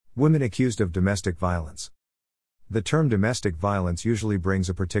Women accused of domestic violence. The term domestic violence usually brings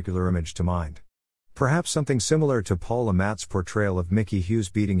a particular image to mind. Perhaps something similar to Paul Le Mat's portrayal of Mickey Hughes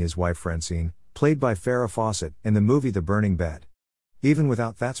beating his wife Francine, played by Farrah Fawcett, in the movie The Burning Bed. Even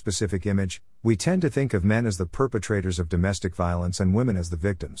without that specific image, we tend to think of men as the perpetrators of domestic violence and women as the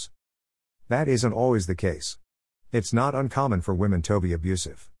victims. That isn't always the case. It's not uncommon for women to be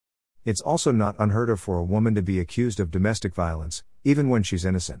abusive. It's also not unheard of for a woman to be accused of domestic violence, even when she's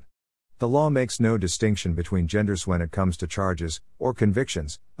innocent. The law makes no distinction between genders when it comes to charges, or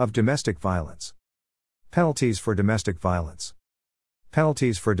convictions, of domestic violence. Penalties for domestic violence.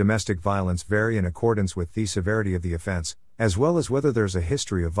 Penalties for domestic violence vary in accordance with the severity of the offense, as well as whether there's a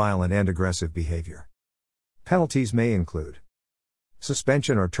history of violent and aggressive behavior. Penalties may include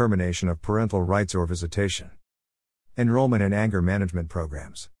suspension or termination of parental rights or visitation, enrollment in anger management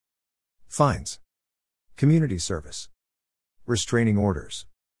programs, fines, community service, restraining orders,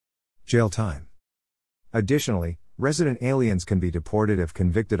 jail time. Additionally, resident aliens can be deported if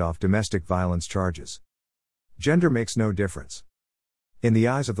convicted of domestic violence charges. Gender makes no difference. In the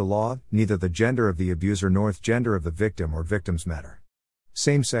eyes of the law, neither the gender of the abuser nor the gender of the victim or victims matter.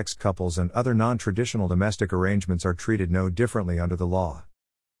 Same-sex couples and other non-traditional domestic arrangements are treated no differently under the law.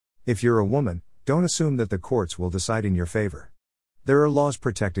 If you're a woman, don't assume that the courts will decide in your favor. There are laws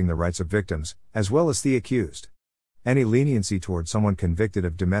protecting the rights of victims, as well as the accused. Any leniency toward someone convicted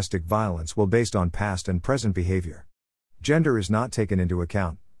of domestic violence will be based on past and present behavior. Gender is not taken into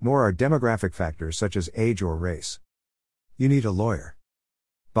account, nor are demographic factors such as age or race. You need a lawyer.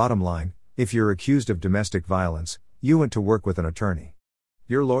 Bottom line, if you're accused of domestic violence, you went to work with an attorney.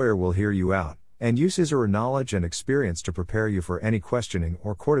 Your lawyer will hear you out, and use his or her knowledge and experience to prepare you for any questioning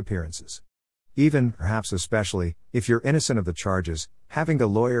or court appearances. Even, perhaps especially, if you're innocent of the charges, having a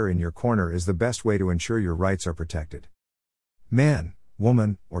lawyer in your corner is the best way to ensure your rights are protected. Man,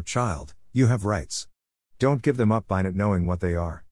 woman, or child, you have rights. Don't give them up by not knowing what they are.